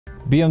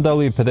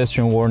BMW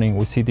Pedestrian Warning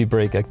with City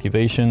Brake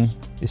Activation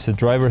is a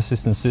driver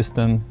assistance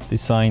system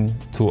designed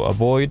to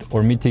avoid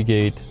or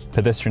mitigate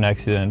pedestrian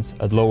accidents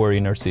at lower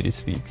inner city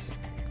speeds.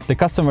 The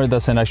customer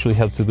doesn't actually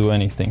have to do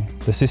anything.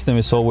 The system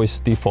is always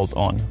default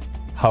on.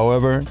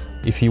 However,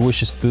 if he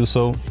wishes to do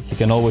so, he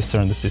can always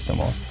turn the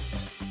system off.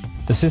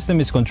 The system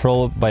is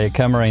controlled by a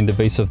camera in the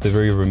base of the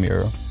rear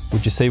mirror,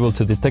 which is able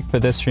to detect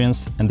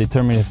pedestrians and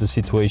determine if the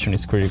situation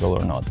is critical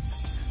or not.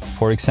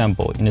 For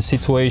example, in a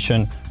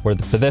situation where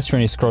the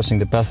pedestrian is crossing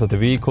the path of the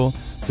vehicle,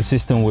 the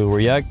system will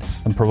react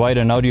and provide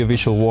an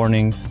audio-visual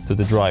warning to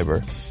the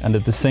driver, and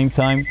at the same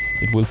time,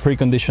 it will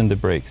precondition the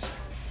brakes.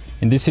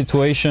 In this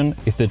situation,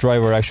 if the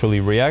driver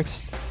actually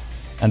reacts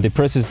and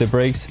depresses the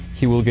brakes,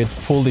 he will get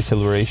full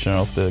deceleration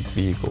of the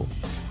vehicle.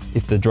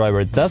 If the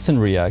driver doesn't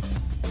react,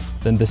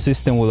 then the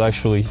system will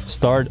actually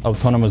start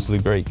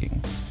autonomously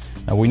braking.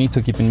 Now we need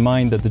to keep in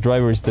mind that the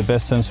driver is the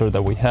best sensor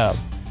that we have.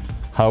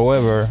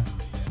 However,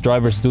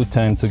 drivers do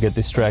tend to get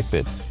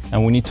distracted,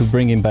 and we need to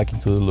bring him back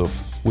into the loop,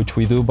 which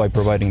we do by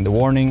providing the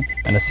warning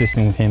and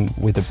assisting him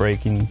with the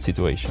braking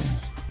situation.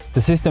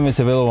 The system is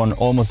available on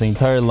almost the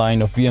entire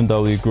line of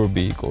BMW Group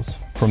vehicles,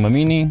 from a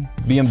Mini,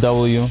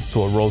 BMW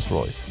to a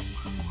Rolls-Royce.